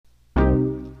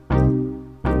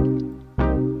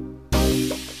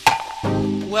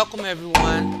welcome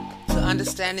everyone to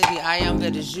Understanding the I Am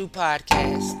That Is You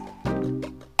podcast.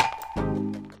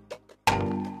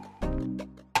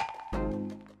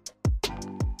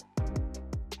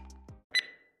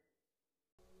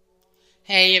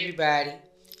 Hey everybody,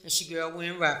 it's your girl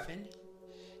Wynn Ruffin,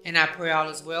 and I pray all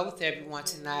is well with everyone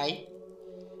tonight,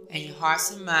 and your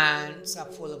hearts and minds are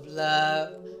full of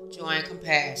love, joy, and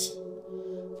compassion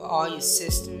for all your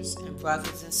sisters and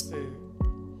brothers in spirit.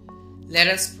 Let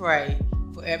us pray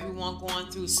for everyone going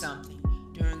through something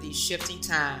during these shifting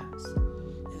times.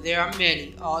 And there are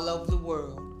many all over the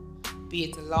world, be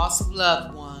it the loss of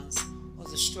loved ones or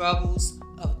the struggles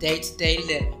of day-to-day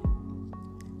living.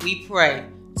 We pray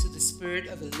to the Spirit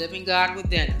of the living God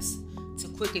within us to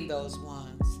quicken those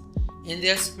ones in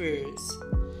their spirits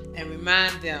and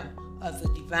remind them of the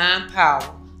divine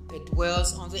power that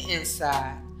dwells on the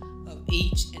inside of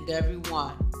each and every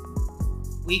one.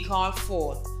 We call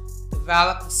forth the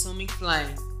valor-consuming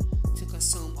flame to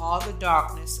consume all the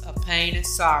darkness of pain and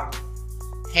sorrow,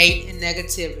 hate and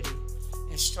negativity,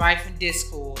 and strife and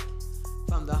discord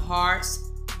from the hearts,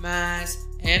 minds,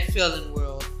 and feeling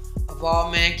world of all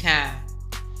mankind,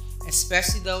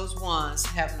 especially those ones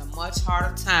having a much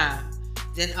harder time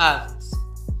than others,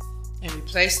 and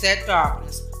replace that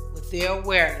darkness with their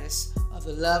awareness of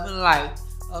the love and light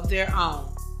of their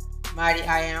own mighty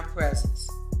I Am presence.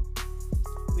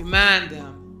 Remind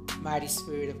them, mighty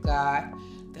Spirit of God,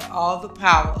 that all the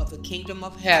power of the kingdom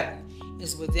of heaven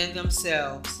is within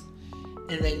themselves,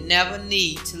 and they never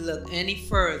need to look any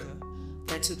further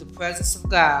than to the presence of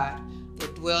God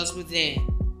that dwells within,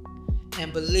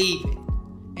 and believe it,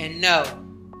 and know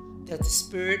that the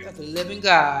Spirit of the living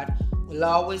God will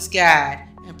always guide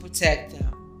and protect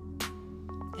them.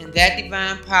 And that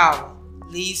divine power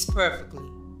leads perfectly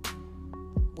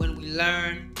when we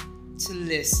learn to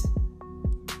listen.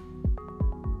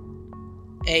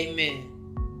 Amen.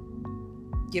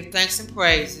 Give thanks and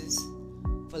praises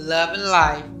for love and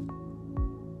life.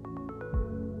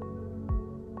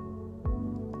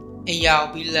 And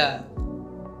y'all be loved.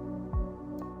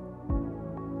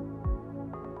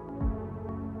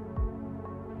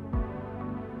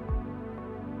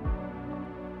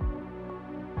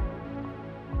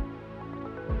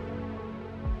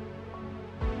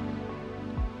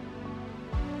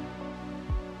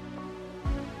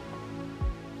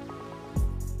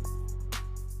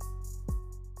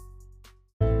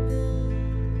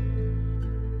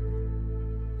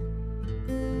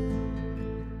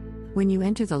 When you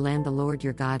enter the land the Lord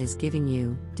your God is giving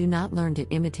you, do not learn to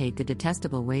imitate the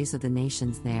detestable ways of the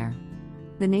nations there.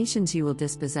 The nations you will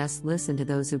dispossess listen to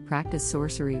those who practice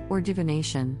sorcery or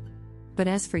divination. But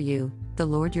as for you, the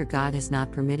Lord your God has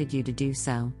not permitted you to do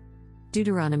so.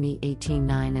 Deuteronomy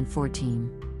 18:9 and 14.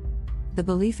 The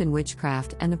belief in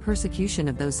witchcraft and the persecution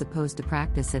of those supposed to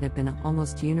practice it have been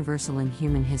almost universal in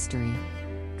human history.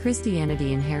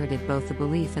 Christianity inherited both the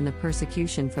belief and the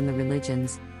persecution from the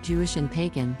religions, Jewish and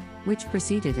pagan, which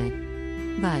preceded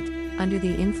it. But, under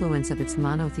the influence of its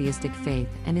monotheistic faith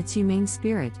and its humane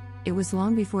spirit, it was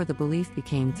long before the belief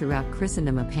became throughout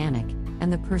Christendom a panic,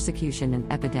 and the persecution an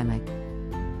epidemic.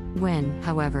 When,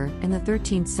 however, in the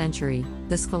 13th century,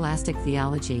 the scholastic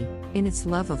theology, in its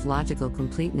love of logical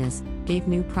completeness, gave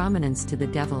new prominence to the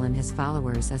devil and his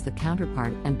followers as the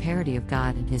counterpart and parody of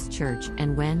God and his church,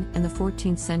 and when, in the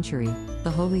 14th century,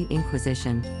 the Holy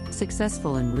Inquisition,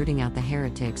 successful in rooting out the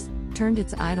heretics, turned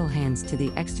its idle hands to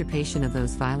the extirpation of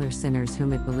those viler sinners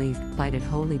whom it believed plighted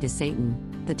wholly to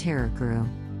Satan, the terror grew.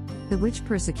 The witch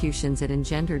persecutions it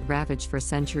engendered ravaged for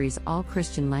centuries all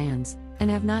Christian lands, and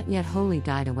have not yet wholly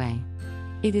died away.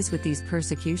 It is with these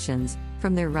persecutions,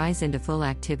 from their rise into full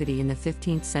activity in the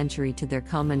 15th century to their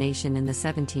culmination in the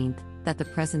 17th, that the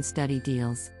present study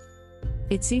deals.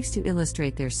 It seeks to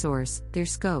illustrate their source, their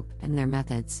scope, and their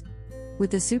methods.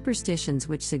 With the superstitions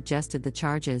which suggested the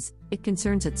charges, it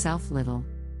concerns itself little.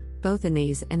 Both in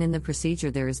these and in the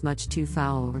procedure there is much too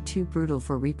foul or too brutal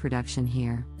for reproduction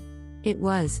here. It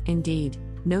was, indeed,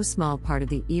 no small part of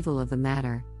the evil of the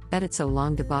matter, that it so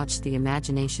long debauched the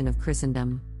imagination of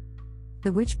Christendom.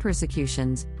 The Witch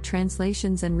Persecutions,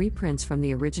 Translations and Reprints from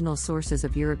the Original Sources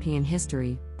of European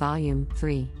History, Volume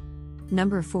 3.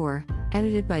 Number 4,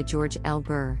 edited by George L.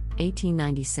 Burr,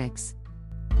 1896.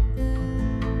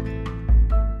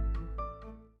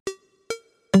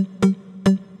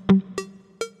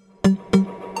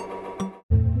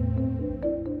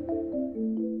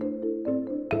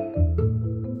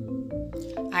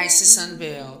 Isis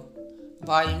Unveiled,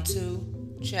 Volume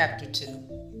 2, Chapter 2.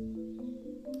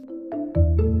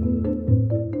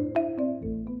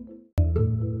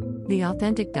 The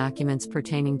Authentic documents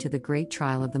pertaining to the great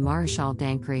trial of the Maréchal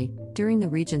d'Ancre during the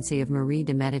regency of Marie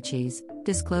de Médicis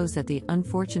disclose that the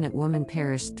unfortunate woman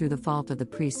perished through the fault of the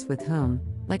priests with whom,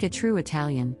 like a true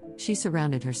Italian, she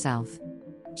surrounded herself.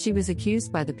 She was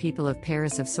accused by the people of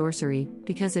Paris of sorcery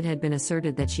because it had been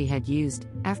asserted that she had used,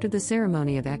 after the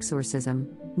ceremony of exorcism,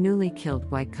 newly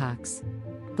killed white cocks.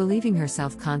 Believing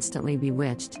herself constantly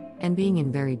bewitched, and being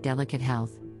in very delicate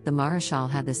health, the Maréchal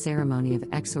had the ceremony of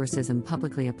exorcism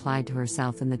publicly applied to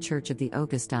herself in the Church of the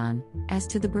Augustin. As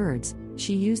to the birds,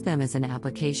 she used them as an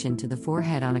application to the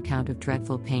forehead on account of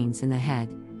dreadful pains in the head,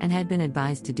 and had been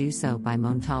advised to do so by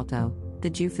Montalto, the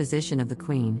Jew physician of the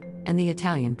Queen, and the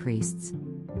Italian priests.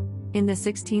 In the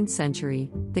 16th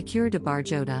century, the Cure de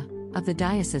Barjota, of the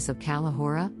Diocese of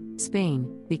Calahorra,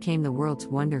 Spain, became the world's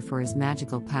wonder for his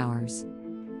magical powers.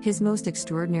 His most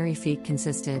extraordinary feat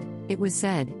consisted, it was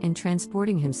said, in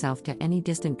transporting himself to any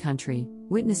distant country,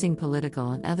 witnessing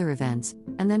political and other events,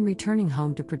 and then returning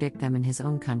home to predict them in his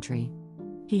own country.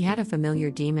 He had a familiar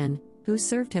demon, who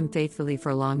served him faithfully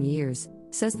for long years,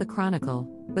 says the Chronicle,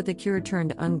 but the cure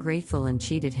turned ungrateful and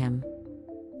cheated him.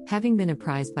 Having been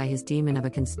apprised by his demon of a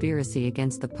conspiracy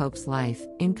against the Pope's life,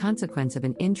 in consequence of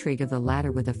an intrigue of the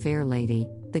latter with a fair lady,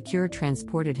 the cure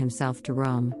transported himself to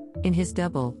Rome, in his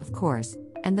double, of course,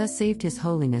 and thus saved His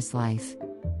Holiness' life.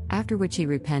 After which he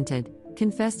repented,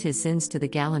 confessed his sins to the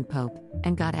gallant Pope,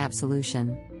 and got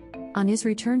absolution. On his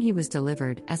return he was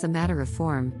delivered, as a matter of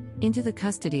form, into the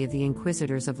custody of the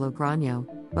inquisitors of Logroño,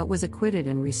 but was acquitted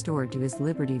and restored to his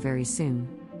liberty very soon.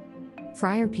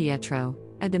 Friar Pietro,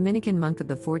 a Dominican monk of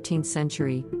the 14th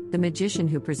century, the magician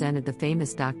who presented the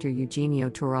famous Dr. Eugenio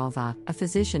Torralva, a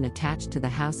physician attached to the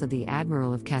house of the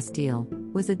Admiral of Castile,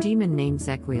 was a demon named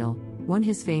Zequiel, won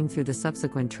his fame through the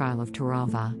subsequent trial of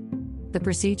Torralva. The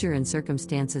procedure and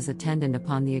circumstances attendant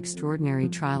upon the extraordinary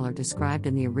trial are described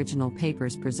in the original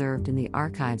papers preserved in the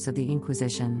archives of the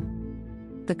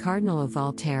Inquisition. The Cardinal of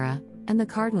Volterra, and the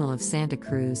Cardinal of Santa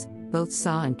Cruz, both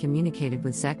saw and communicated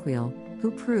with Zequiel,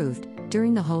 who proved,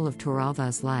 during the whole of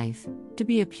Torralva's life, to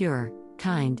be a pure,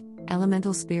 kind,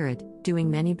 elemental spirit, doing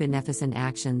many beneficent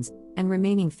actions, and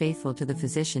remaining faithful to the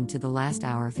physician to the last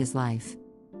hour of his life.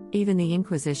 Even the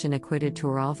Inquisition acquitted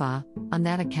Torralva, on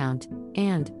that account,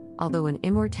 and, although an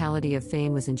immortality of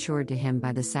fame was ensured to him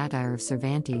by the satire of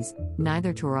Cervantes,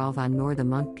 neither Torralva nor the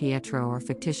monk Pietro are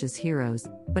fictitious heroes,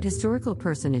 but historical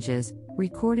personages,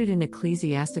 recorded in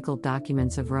ecclesiastical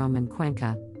documents of Rome and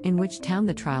Cuenca, in which town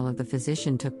the trial of the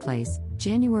physician took place,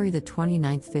 January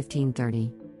 29,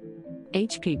 1530.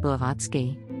 H. P.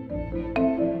 Blavatsky.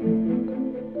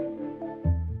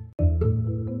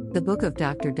 The book of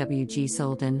Dr. W. G.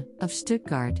 Solden, of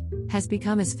Stuttgart, has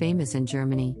become as famous in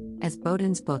Germany as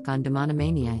Bodin's book on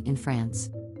demonomania in France.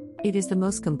 It is the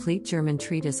most complete German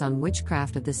treatise on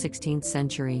witchcraft of the 16th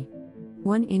century.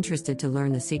 One interested to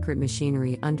learn the secret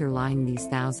machinery underlying these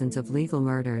thousands of legal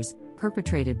murders,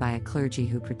 perpetrated by a clergy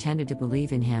who pretended to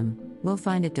believe in him, will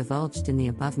find it divulged in the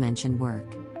above-mentioned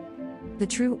work. The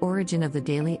true origin of the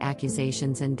daily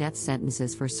accusations and death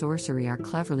sentences for sorcery are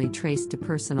cleverly traced to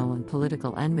personal and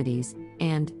political enmities,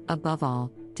 and, above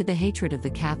all, to the hatred of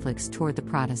the Catholics toward the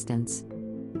Protestants.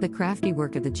 The crafty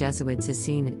work of the Jesuits is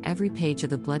seen at every page of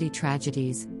the bloody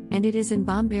tragedies, and it is in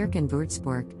Bamberg and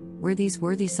Würzburg, where these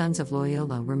worthy sons of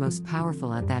Loyola were most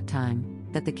powerful at that time,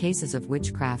 that the cases of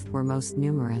witchcraft were most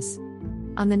numerous.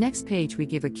 On the next page we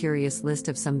give a curious list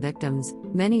of some victims,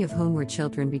 many of whom were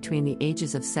children between the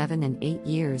ages of 7 and 8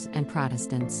 years and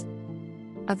Protestants.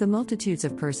 Of the multitudes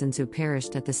of persons who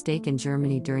perished at the stake in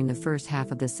Germany during the first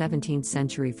half of the 17th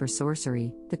century for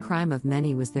sorcery, the crime of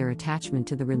many was their attachment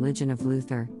to the religion of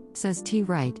Luther, says T.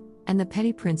 Wright, and the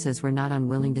petty princes were not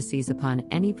unwilling to seize upon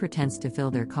any pretense to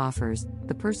fill their coffers,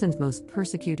 the persons most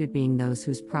persecuted being those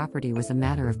whose property was a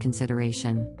matter of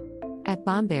consideration. At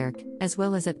Bamberg, as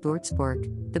well as at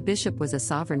Würzburg, the bishop was a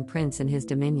sovereign prince in his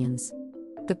dominions.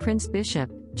 The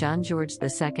prince-bishop, John George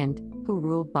II, who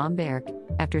ruled Bamberg,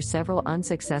 after several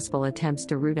unsuccessful attempts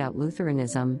to root out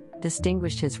Lutheranism,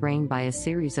 distinguished his reign by a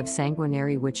series of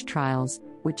sanguinary witch trials,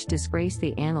 which disgrace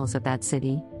the annals of that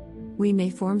city. We may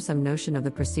form some notion of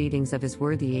the proceedings of his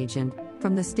worthy agent,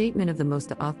 from the statement of the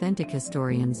most authentic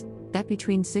historians, that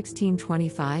between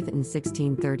 1625 and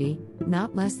 1630,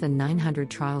 not less than 900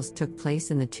 trials took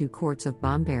place in the two courts of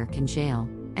Bamberg and jail,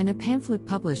 and a pamphlet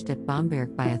published at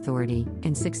Bamberg by authority,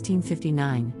 in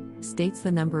 1659, states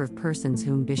the number of persons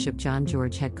whom Bishop John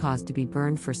George had caused to be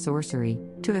burned for sorcery,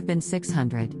 to have been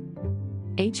 600.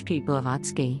 H. P.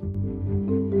 Blavatsky.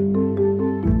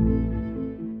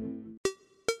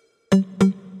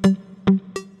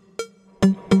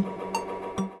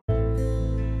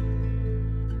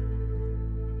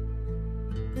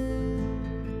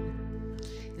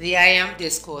 The I Am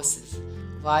Discourses,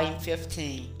 Volume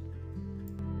 15.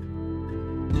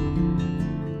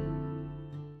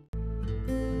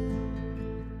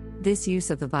 This use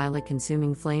of the violet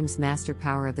consuming flame's master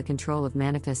power of the control of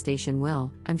manifestation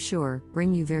will, I'm sure,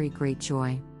 bring you very great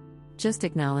joy. Just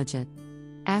acknowledge it.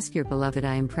 Ask your beloved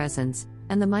I Am Presence,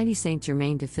 and the mighty Saint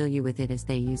Germain to fill you with it as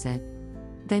they use it.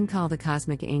 Then call the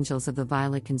cosmic angels of the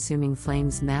violet consuming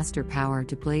flame's master power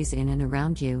to blaze in and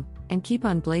around you, and keep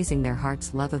on blazing their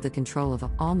heart's love of the control of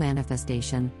all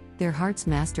manifestation, their heart's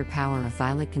master power of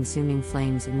violet consuming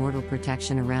flame's immortal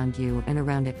protection around you and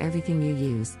around everything you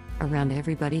use, around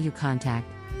everybody you contact,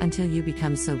 until you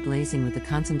become so blazing with the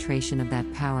concentration of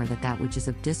that power that that which is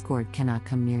of discord cannot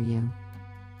come near you.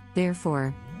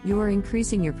 Therefore, you are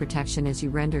increasing your protection as you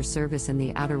render service in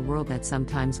the outer world that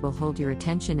sometimes will hold your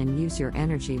attention and use your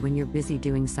energy when you're busy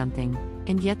doing something,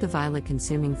 and yet the violet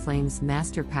consuming flame's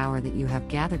master power that you have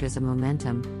gathered as a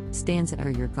momentum stands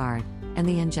at your guard, and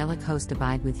the angelic host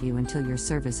abide with you until your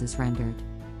service is rendered.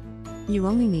 You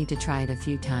only need to try it a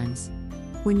few times.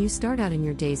 When you start out in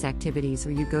your day's activities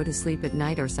or you go to sleep at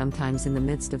night or sometimes in the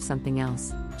midst of something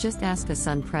else, just ask the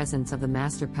sun presence of the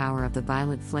master power of the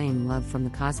violet flame love from the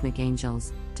cosmic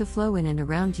angels to flow in and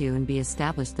around you and be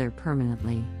established there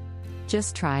permanently.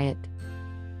 Just try it.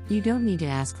 You don't need to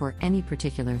ask for any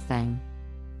particular thing.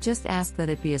 Just ask that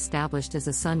it be established as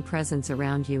a sun presence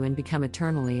around you and become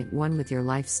eternally at one with your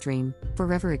life stream,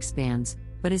 forever expands,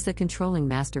 but is the controlling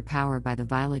master power by the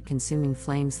violet consuming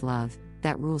flame's love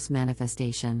that rules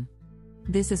manifestation.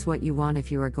 This is what you want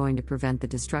if you are going to prevent the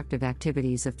destructive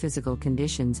activities of physical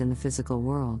conditions in the physical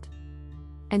world.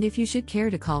 And if you should care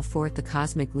to call forth the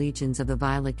cosmic legions of the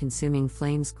violet consuming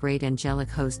flame's great angelic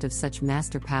host of such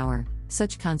master power,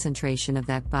 such concentration of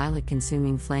that violet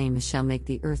consuming flame as shall make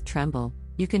the earth tremble,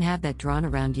 you can have that drawn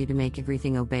around you to make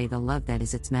everything obey the love that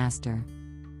is its master.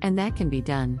 And that can be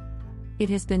done. It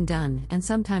has been done, and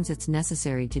sometimes it's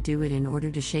necessary to do it in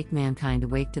order to shake mankind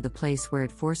awake to the place where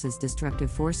it forces destructive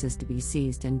forces to be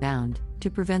seized and bound, to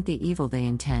prevent the evil they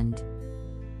intend.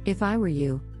 If I were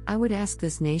you, I would ask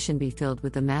this nation be filled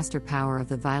with the master power of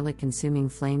the violet consuming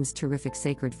flame's terrific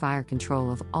sacred fire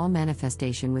control of all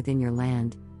manifestation within your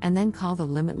land, and then call the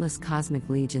limitless cosmic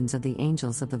legions of the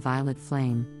angels of the violet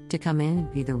flame to come in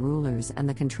and be the rulers and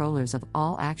the controllers of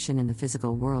all action in the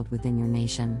physical world within your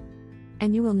nation.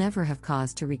 And you will never have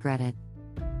cause to regret it.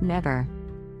 Never.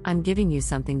 I'm giving you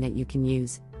something that you can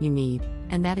use, you need,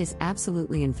 and that is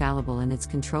absolutely infallible in its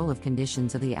control of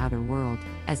conditions of the outer world,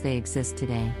 as they exist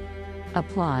today.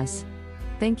 Applause.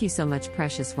 Thank you so much,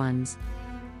 precious ones.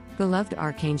 Beloved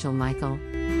Archangel Michael.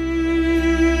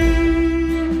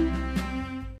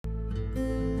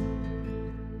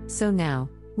 So now,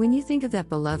 when you think of that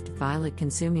beloved violet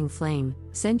consuming flame,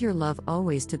 send your love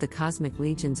always to the cosmic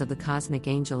legions of the cosmic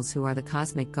angels who are the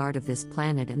cosmic guard of this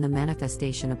planet and the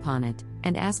manifestation upon it,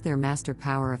 and ask their master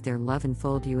power of their love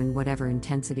enfold you in whatever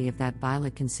intensity of that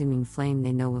violet consuming flame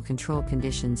they know will control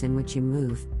conditions in which you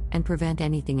move, and prevent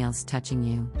anything else touching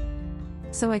you.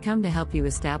 So I come to help you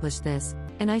establish this,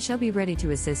 and I shall be ready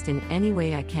to assist in any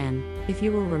way I can, if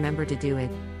you will remember to do it,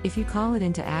 if you call it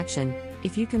into action,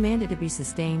 if you command it to be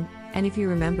sustained, and if you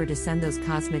remember to send those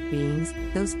cosmic beings,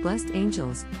 those blessed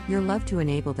angels, your love to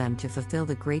enable them to fulfill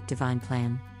the great divine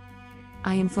plan.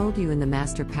 I enfold you in the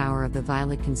master power of the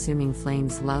violet consuming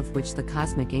flame's love which the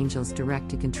cosmic angels direct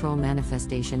to control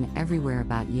manifestation everywhere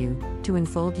about you, to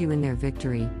enfold you in their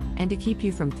victory, and to keep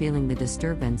you from feeling the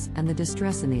disturbance and the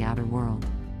distress in the outer world.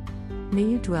 May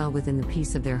you dwell within the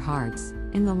peace of their hearts,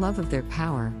 in the love of their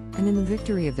power, and in the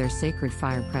victory of their sacred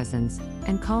fire presence,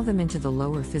 and call them into the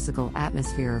lower physical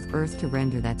atmosphere of earth to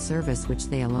render that service which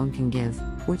they alone can give,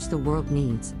 which the world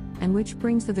needs, and which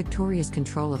brings the victorious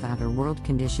control of outer world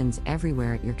conditions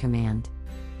everywhere at your command.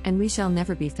 And we shall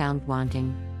never be found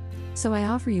wanting. So I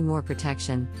offer you more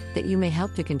protection, that you may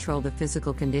help to control the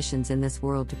physical conditions in this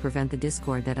world to prevent the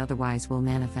discord that otherwise will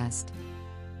manifest.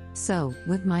 So,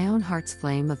 with my own heart's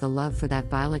flame of the love for that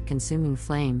violet consuming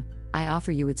flame, I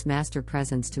offer you its master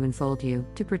presence to enfold you,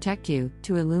 to protect you,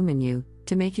 to illumine you,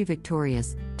 to make you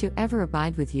victorious, to ever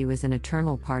abide with you as an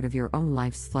eternal part of your own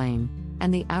life's flame,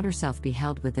 and the outer self be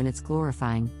held within its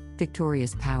glorifying,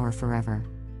 victorious power forever.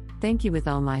 Thank you with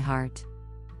all my heart.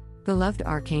 Beloved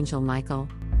Archangel Michael.